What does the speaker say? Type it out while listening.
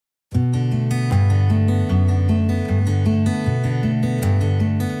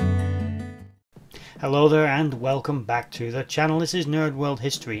Hello there and welcome back to the channel. This is Nerd.World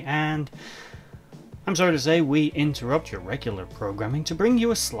History, and I'm sorry to say we interrupt your regular programming to bring you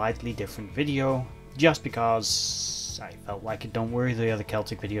a slightly different video just because I felt like it. Don't worry, the other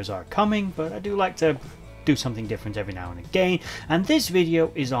Celtic videos are coming, but I do like to do something different every now and again, and this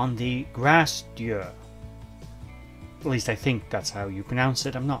video is on the Dieu. At least I think that's how you pronounce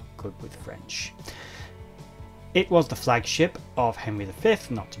it. I'm not good with French. It was the flagship of Henry V,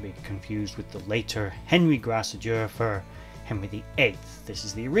 not to be confused with the later Henry Dieu for Henry VIII. This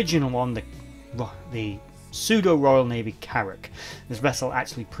is the original one, the pseudo-Royal Navy carrack. This vessel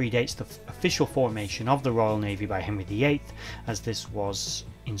actually predates the official formation of the Royal Navy by Henry VIII, as this was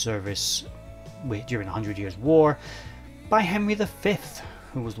in service during the 100 Years' War by Henry V,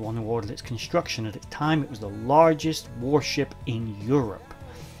 who was the one who ordered its construction. At its time, it was the largest warship in Europe.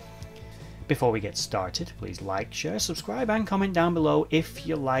 Before we get started, please like, share, subscribe and comment down below if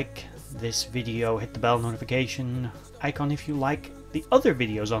you like this video. Hit the bell notification icon if you like the other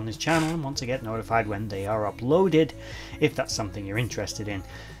videos on this channel and want to get notified when they are uploaded, if that's something you're interested in.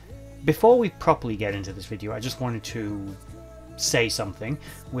 Before we properly get into this video, I just wanted to say something,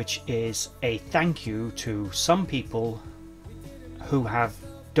 which is a thank you to some people who have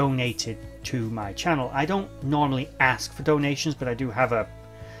donated to my channel. I don't normally ask for donations, but I do have a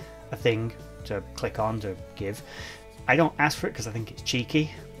thing to click on to give. I don't ask for it because I think it's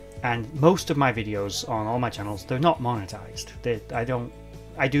cheeky, and most of my videos on all my channels, they're not monetized.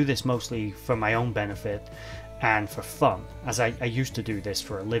 I do this mostly for my own benefit and for fun, as I used to do this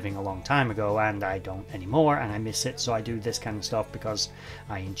for a living a long time ago, and I don't anymore, and I miss it. So I do this kind of stuff because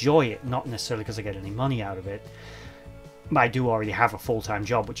I enjoy it, not necessarily because I get any money out of it. I do already have a full-time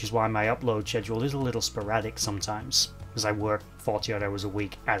job, which is why my upload schedule is a little sporadic sometimes, because I work 40 odd hours a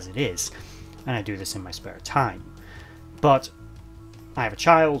week as it is, and I do this in my spare time. But I have a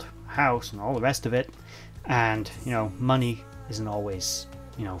child, a house, and all the rest of it, and money isn't always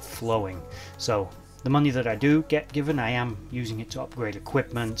flowing. So the money that I do get given, I am using it to upgrade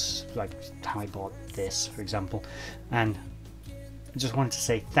equipment, like how I bought this, for example. And I just wanted to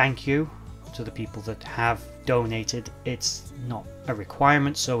say thank you to the people that have donated. It's not a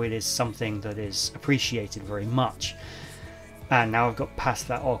requirement, so it is something that is appreciated very much. And now I've got past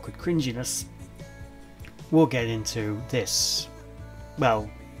that awkward cringiness, we'll get into this. Well,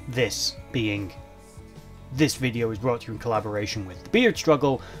 this video is brought to you in collaboration with the Beard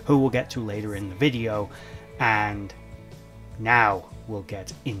Struggle, who we'll get to later in the video. And now we'll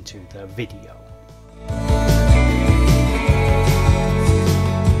get into the video.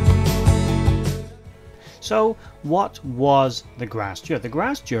 So what was the Dieu?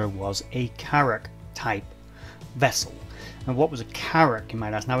 The Dieu was a carrack type vessel. And what was a carrack, you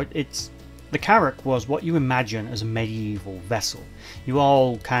might ask? Now the carrack was what you imagine as a medieval vessel. You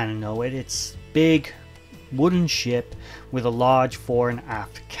all kind of know it. It's big wooden ship with a large fore and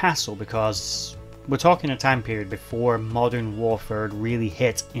aft castle, because we're talking a time period before modern warfare really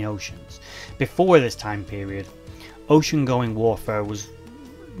hit in oceans. Before this time period, ocean-going warfare was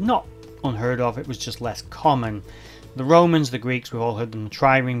not unheard of. It was just less common. The Romans, the Greeks, we've all heard them, the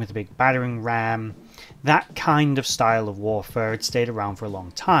trireme with a big battering ram. That kind of style of warfare had stayed around for a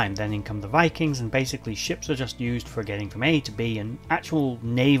long time. Then in come the Vikings, and basically ships are just used for getting from A to B, and actual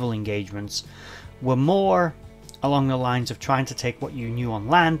naval engagements were more along the lines of trying to take what you knew on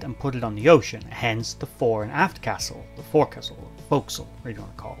land and put it on the ocean. Hence the fore and aft castle, the forecastle, forecastle, whatever you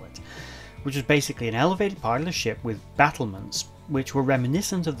want to call it, which was basically an elevated part of the ship with battlements which were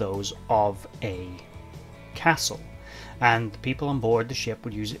reminiscent of those of a castle, and the people on board the ship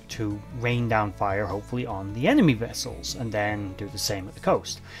would use it to rain down fire, hopefully on the enemy vessels, and then do the same at the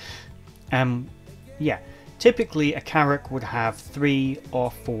coast. Typically a carrack would have 3 or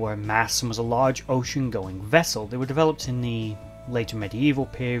 4 masts and was a large ocean-going vessel. They were developed in the later medieval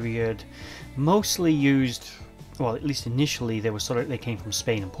period, mostly used, well, at least initially they came from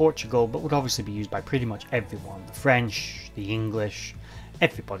Spain and Portugal, but would obviously be used by pretty much everyone. The French, the English,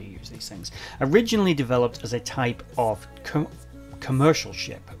 everybody used these things. Originally developed as a type of commercial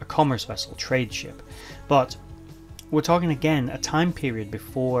ship, a commerce vessel, trade ship. But we're talking again a time period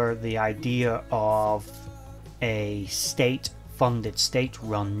before the idea of a state-funded,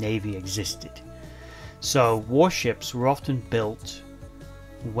 state-run navy existed. So warships were often built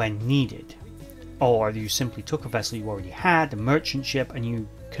when needed, or you simply took a vessel you already had, a merchant ship, and you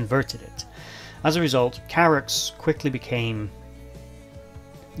converted it. As a result, carracks quickly became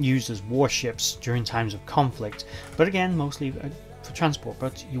used as warships during times of conflict, but again mostly for transport.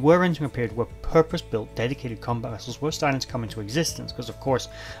 But you were entering a period where purpose-built dedicated combat vessels were starting to come into existence, because of course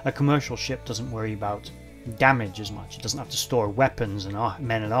a commercial ship doesn't worry about damage as much. It doesn't have to store weapons and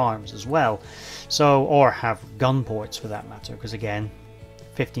men at arms as well, so, or have gun ports for that matter, because again,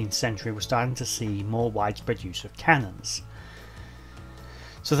 15th century we're starting to see more widespread use of cannons.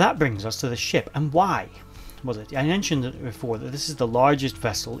 So that brings us to the ship. And why was it? I mentioned it before that this is the largest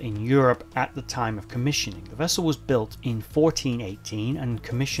vessel in Europe at the time of commissioning. The vessel was built in 1418 and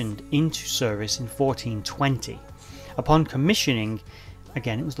commissioned into service in 1420. Upon commissioning,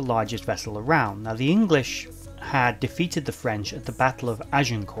 again, it was the largest vessel around. Now, the English had defeated the French at the Battle of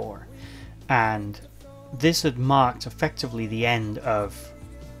Agincourt, and this had marked effectively the end of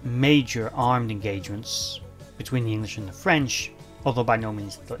major armed engagements between the English and the French, although by no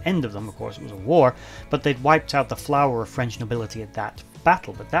means the end of them. Of course, it was a war, but they'd wiped out the flower of French nobility at that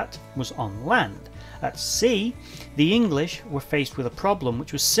battle. But that was on land. At sea, the English were faced with a problem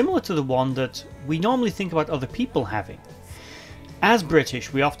which was similar to the one that we normally think about other people having. As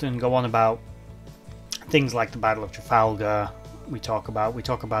British, we often go on about things like the Battle of Trafalgar. We talk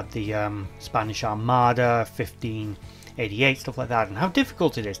about the Spanish Armada, 1588, stuff like that, and how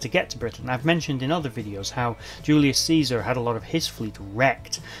difficult it is to get to Britain. I've mentioned in other videos how Julius Caesar had a lot of his fleet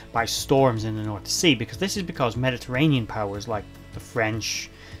wrecked by storms in the North Sea, because Mediterranean powers like the French,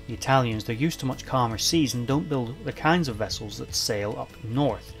 the Italians, they're used to much calmer seas and don't build the kinds of vessels that sail up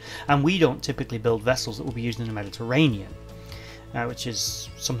north. And we don't typically build vessels that will be used in the Mediterranean. Which is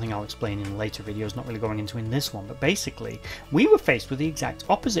something I'll explain in later videos, not really going into in this one. But basically, we were faced with the exact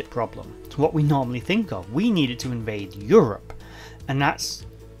opposite problem to what we normally think of. We needed to invade Europe, and that's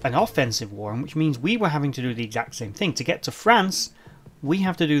an offensive war, which means we were having to do the exact same thing. To get to France, we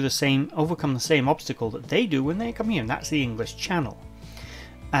have to do the same, overcome the same obstacle that they do when they come here, and that's the English Channel.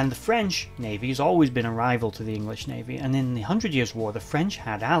 And the French Navy has always been a rival to the English Navy, and in the 100 Years' War, the French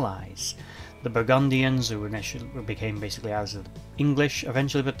had allies. The Burgundians, who initially became basically allies of the English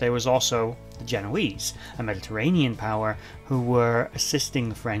eventually, but there was also the Genoese, a Mediterranean power, who were assisting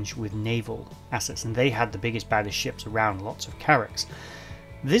the French with naval assets, and they had the biggest, baddest ships around, lots of carracks.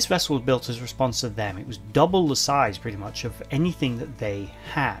 This vessel was built as response to them. It was double the size, pretty much, of anything that they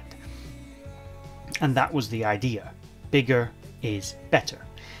had. And that was the idea. Bigger is better.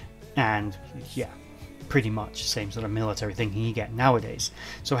 And, yeah, pretty much same sort of military thinking you get nowadays.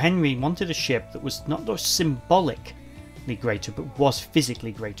 So Henry wanted a ship that was not just symbolically greater, but was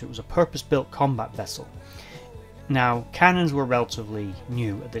physically greater. It was a purpose-built combat vessel. Now, cannons were relatively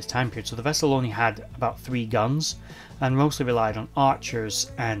new at this time period, so the vessel only had about 3 guns, and mostly relied on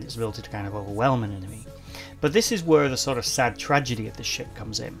archers and its ability to kind of overwhelm an enemy. But this is where the sort of sad tragedy of the ship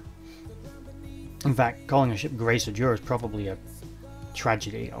comes in. In fact, calling a ship Grace or Dieu is probably a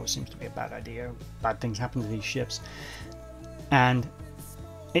tragedy. It always seems to be a bad idea. Bad things happen to these ships. And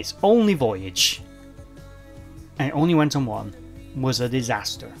its only voyage, and it only went on one, was a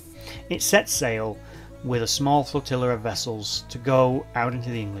disaster. It set sail with a small flotilla of vessels to go out into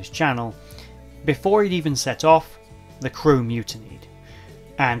the English Channel. Before it even set off, the crew mutinied,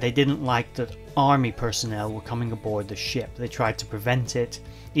 and they didn't like that army personnel were coming aboard the ship. They tried to prevent it,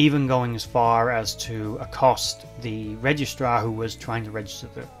 even going as far as to accost the registrar who was trying to register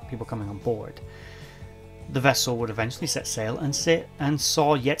the people coming on board. The vessel would eventually set sail and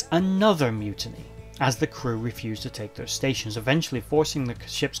saw yet another mutiny, as the crew refused to take their stations, eventually forcing the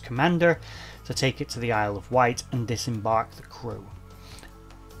ship's commander to take it to the Isle of Wight and disembark the crew.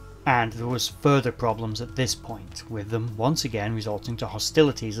 And there was further problems at this point, with them once again resulting to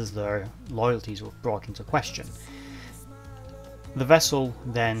hostilities as their loyalties were brought into question. The vessel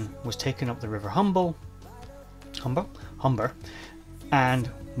then was taken up the River Humber, and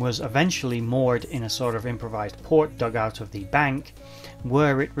was eventually moored in a sort of improvised port dug out of the bank,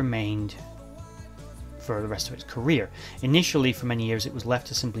 where it remained for the rest of its career. Initially, for many years, it was left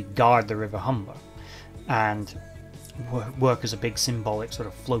to simply guard the River Humber and work as a big symbolic sort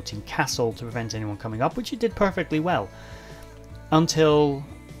of floating castle to prevent anyone coming up, which it did perfectly well, until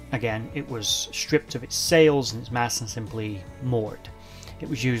again it was stripped of its sails and its masts and simply moored. It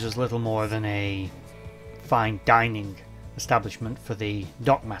was used as little more than a fine dining establishment for the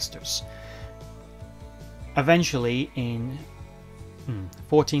dockmasters. Eventually, in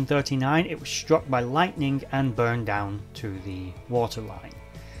 1439, it was struck by lightning and burned down to the waterline.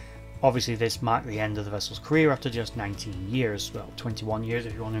 Obviously, this marked the end of the vessel's career after just 19 years, well, 21 years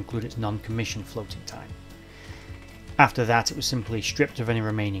if you want to include its non-commissioned floating time. After that, it was simply stripped of any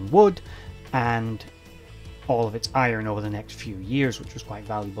remaining wood and all of its iron over the next few years, which was quite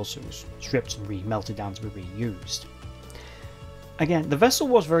valuable, so it was stripped and melted down to be reused. Again, the vessel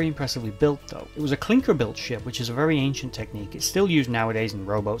was very impressively built though. It was a clinker-built ship, which is a very ancient technique. It's still used nowadays in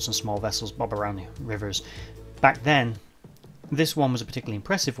rowboats and small vessels bob around the rivers. Back then, this one was a particularly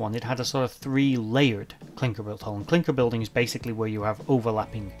impressive one. It had a sort of 3-layered clinker built hull, and clinker building is basically where you have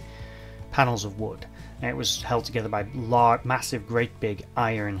overlapping panels of wood, and it was held together by large, massive, great big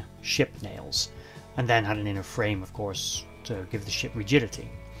iron ship nails, and then had an inner frame, of course, to give the ship rigidity.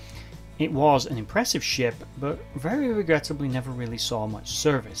 It was an impressive ship, but very regrettably never really saw much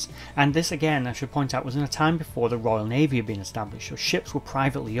service. And this, again, I should point out, was in a time before the Royal Navy had been established, so ships were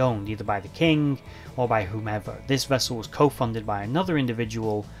privately owned, either by the king or by whomever. This vessel was co-funded by another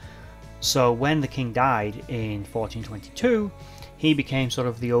individual, so when the king died in 1422, he became sort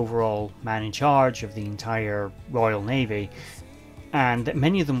of the overall man in charge of the entire Royal Navy, and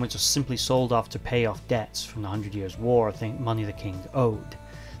many of them were just simply sold off to pay off debts from the 100 Years' War, money the king owed.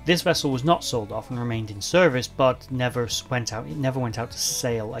 This vessel was not sold off and remained in service, but never went out to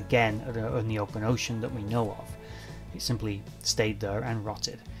sail again in the open ocean that we know of. It simply stayed there and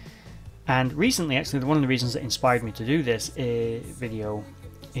rotted. And recently, actually, one of the reasons that inspired me to do this video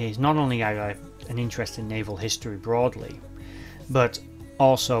is not only I have an interest in naval history broadly, but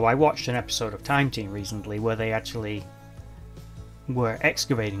also I watched an episode of Time Team recently where they actually were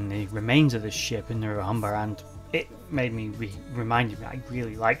excavating the remains of this ship in the Humber, and it made me reminded me I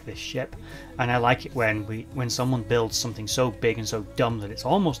really like this ship, and I like it when someone builds something so big and so dumb that it's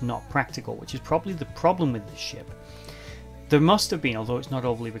almost not practical, which is probably the problem with this ship. There must have been, although it's not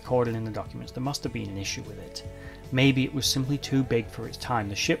overly recorded in the documents, there must have been an issue with it. Maybe it was simply too big for its time.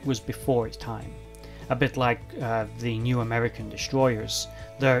 The ship was before its time. A bit like the new American destroyers.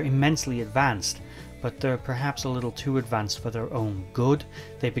 They're immensely advanced, but they're perhaps a little too advanced for their own good.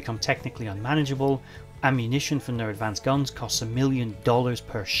 They become technically unmanageable. Ammunition from their advanced guns costs $1 million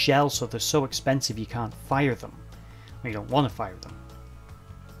per shell, so they're so expensive you can't fire them, or you don't want to fire them.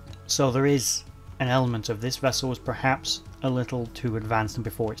 So there is an element of this vessel was perhaps a little too advanced and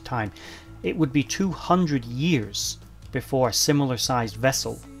before its time. It would be 200 years before a similar sized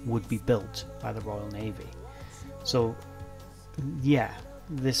vessel would be built by the Royal Navy. So yeah,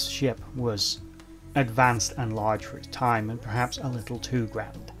 this ship was advanced and large for its time, and perhaps a little too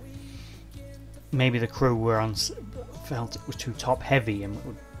grand. Maybe the crew felt it was too top heavy and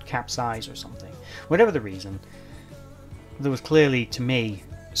would capsize or something. Whatever the reason, there was clearly, to me,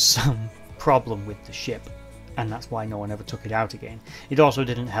 some problem with the ship, and that's why no one ever took it out again. It also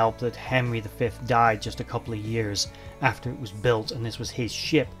didn't help that Henry V died just a couple of years after it was built, and this was his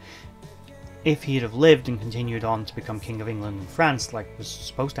ship. If he'd have lived and continued on to become King of England and France like was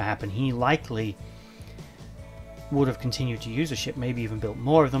supposed to happen, he likely would have continued to use the ship, maybe even built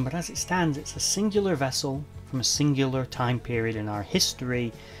more of them, but as it stands, it's a singular vessel from a singular time period in our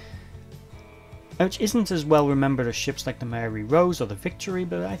history, which isn't as well remembered as ships like the Mary Rose or the Victory,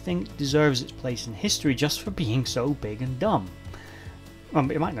 but I think deserves its place in history just for being so big and dumb.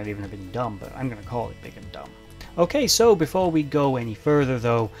 It might not even have been dumb, but I'm going to call it big and dumb. Okay, so before we go any further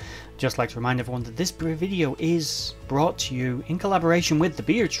though, I'd just like to remind everyone that this video is brought to you in collaboration with the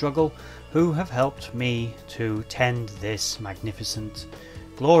Beard Struggle, who have helped me to tend this magnificent,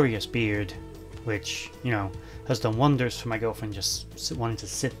 glorious beard, which, you know, has done wonders for my girlfriend just wanting to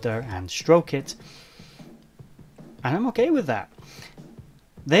sit there and stroke it. And I'm okay with that.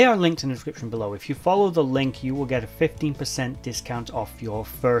 They are linked in the description below. If you follow the link, you will get a 15% discount off your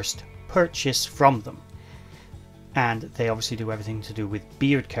first purchase from them. And they obviously do everything to do with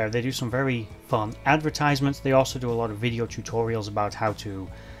beard care. They do some very fun advertisements. They also do a lot of video tutorials about how to,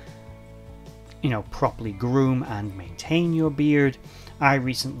 you know, properly groom and maintain your beard. I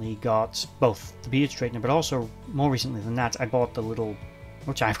recently got both the beard straightener, but also more recently than that, I bought the little,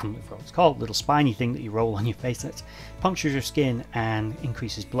 which I've completely forgotten, it's called, little spiny thing that you roll on your face that punctures your skin and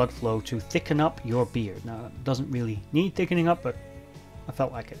increases blood flow to thicken up your beard. Now, it doesn't really need thickening up, but I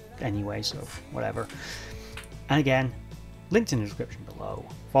felt like it anyway, so whatever. And again, linked in the description below.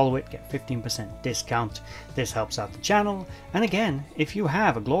 Follow it, get 15% discount. This helps out the channel. And again, if you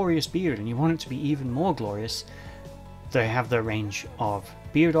have a glorious beard and you want it to be even more glorious, they have their range of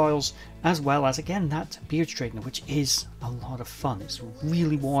beard oils, as well as, again, that beard straightener, which is a lot of fun. It's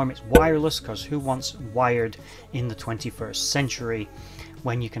really warm, it's wireless, because who wants wired in the 21st century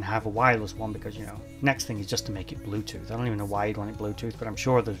when you can have a wireless one? Because, you know, next thing is just to make it Bluetooth. I don't even know why you'd want it Bluetooth, but I'm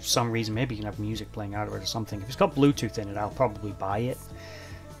sure there's some reason. Maybe you can have music playing out of it or something. If it's got Bluetooth in it, I'll probably buy it,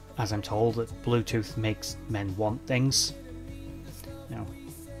 as I'm told that Bluetooth makes men want things. You know,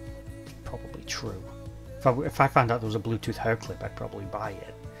 probably true. If I found out there was a Bluetooth hair clip, I'd probably buy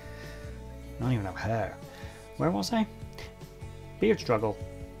it. I don't even have hair. Where was I? Beard Struggle.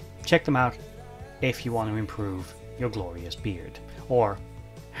 Check them out if you want to improve your glorious beard. Or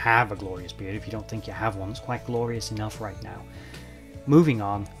have a glorious beard if you don't think you have one. It's quite glorious enough right now. Moving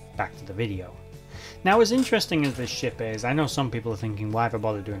on, back to the video. Now, as interesting as this ship is, I know some people are thinking, why have I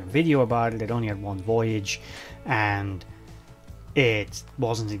bothered doing a video about it? It only had one voyage, and it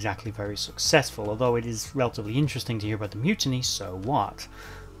wasn't exactly very successful, although it is relatively interesting to hear about the mutiny, so what?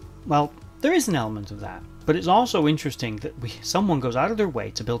 Well, there is an element of that, but it's also interesting that someone goes out of their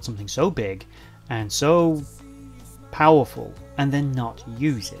way to build something so big and so powerful and then not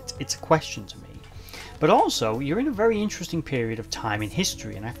use it. It's a question to me. But also, you're in a very interesting period of time in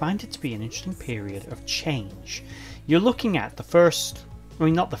history, and I find it to be an interesting period of change. You're looking at the first, I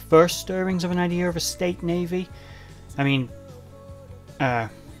mean, not the first stirrings of an idea of a state navy. I mean,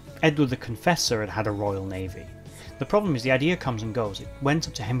 Edward the Confessor had a royal navy. The problem is the idea comes and goes. It went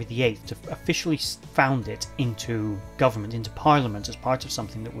up to Henry VIII to officially found it into government, into Parliament, as part of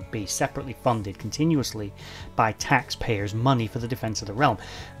something that would be separately funded continuously by taxpayers' money for the defence of the realm.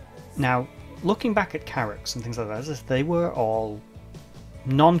 Now, looking back at carracks and things like that, they were all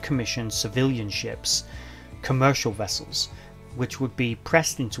non-commissioned civilian ships, commercial vessels, which would be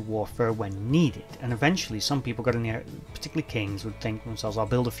pressed into warfare when needed. And eventually some people got in there, particularly kings, would think to themselves, I'll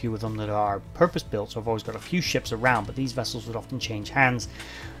build a few of them that are purpose-built, so I've always got a few ships around, but these vessels would often change hands,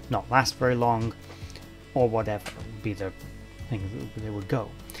 not last very long, or whatever would be the thing that they would go.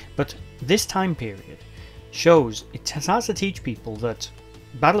 But this time period shows, it starts to teach people that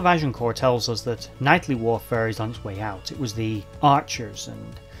Battle of Agincourt tells us that knightly warfare is on its way out. It was the archers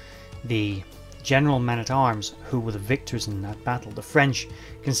and the general men-at-arms who were the victors in that battle. The French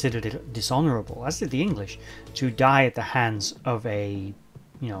considered it dishonourable, as did the English, to die at the hands of a,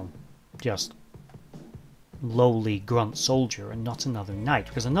 just lowly grunt soldier and not another knight,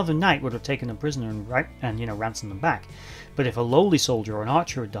 because another knight would have taken them prisoner and ransomed them back. But if a lowly soldier or an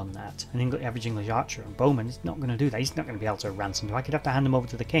archer had done that, an average English archer and bowman is not going to do that. He's not going to be able to ransom them. I could have to hand them over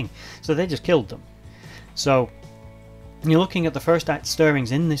to the king. So they just killed them. So you're looking at the first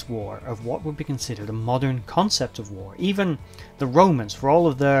stirrings in this war of what would be considered a modern concept of war. Even the Romans, for all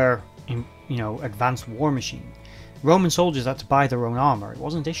of their advanced war machine, Roman soldiers had to buy their own armour. It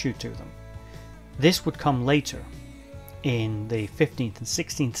wasn't issued to them. This would come later in the 15th and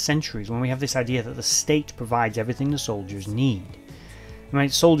 16th centuries, when we have this idea that the state provides everything the soldiers need. I mean,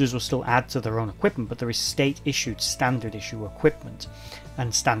 soldiers will still add to their own equipment, but there is state-issued, standard-issue equipment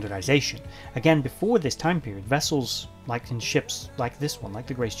and standardization. Again, before this time period, vessels, like in ships like this one, like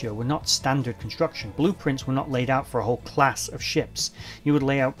the Grace Joe, were not standard construction. Blueprints were not laid out for a whole class of ships. You would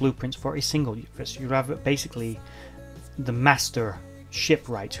lay out blueprints for a single vessel. You'd have basically the master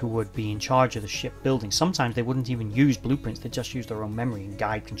shipwright who would be in charge of the ship building. Sometimes they wouldn't even use blueprints, they just use their own memory and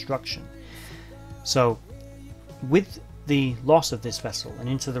guide construction. So, with the loss of this vessel and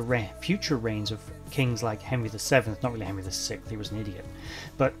into the future reigns of kings like Henry VII, not really Henry VI, he was an idiot,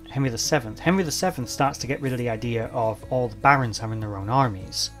 but Henry VII starts to get rid of the idea of all the barons having their own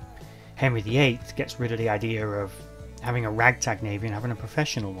armies. Henry VIII gets rid of the idea of having a ragtag navy and having a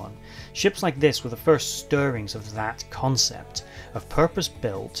professional one. Ships like this were the first stirrings of that concept of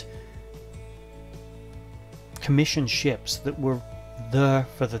purpose-built, commissioned ships that were there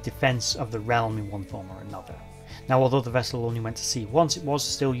for the defence of the realm in one form or another. Now, although the vessel only went to sea once, it was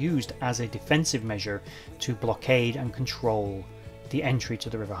still used as a defensive measure to blockade and control the entry to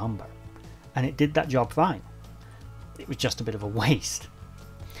the River Humber. And it did that job fine. It was just a bit of a waste.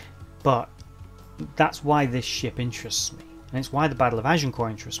 But that's why this ship interests me. And it's why the Battle of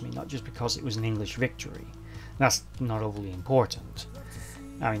Agincourt interests me, not just because it was an English victory. That's not overly important.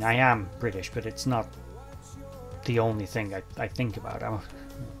 I mean, I am British, but it's not the only thing I think about.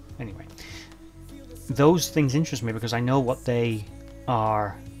 Anyway. Those things interest me because I know what they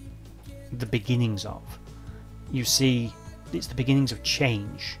are the beginnings of. You see, it's the beginnings of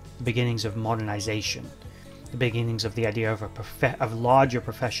change, the beginnings of modernization, the beginnings of the idea of a larger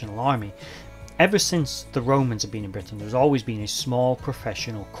professional army. Ever since the Romans have been in Britain, there's always been a small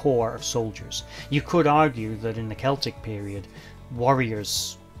professional corps of soldiers. You could argue that in the Celtic period,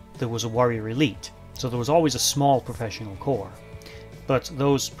 there was a warrior elite, so there was always a small professional corps. But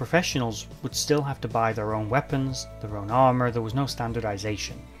those professionals would still have to buy their own weapons, their own armour. There was no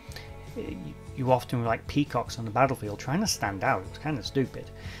standardization. You often were like peacocks on the battlefield trying to stand out. It was kind of stupid.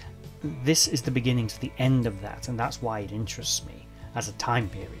 This is the beginning to the end of that, and that's why it interests me as a time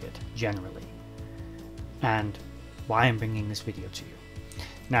period, generally. And why I'm bringing this video to you.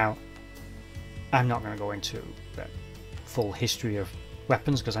 Now, I'm not going to go into the full history of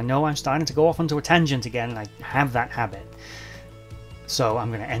weapons, because I know I'm starting to go off onto a tangent again, and I have that habit. So I'm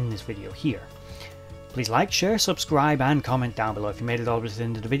going to end this video here. Please like, share, subscribe, and comment down below. If you made it all to the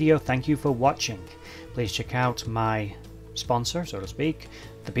end of the video, thank you for watching. Please check out my sponsor, so to speak,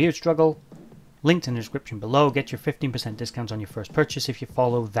 The Beard Struggle, Linked in the description below. Get your 15% discount on your first purchase if you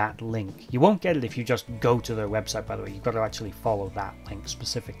follow that link. You won't get it if you just go to their website, by the way. You've got to actually follow that link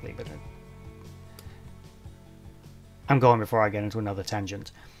specifically. But I'm going before I get into another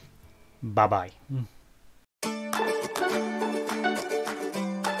tangent. Bye-bye.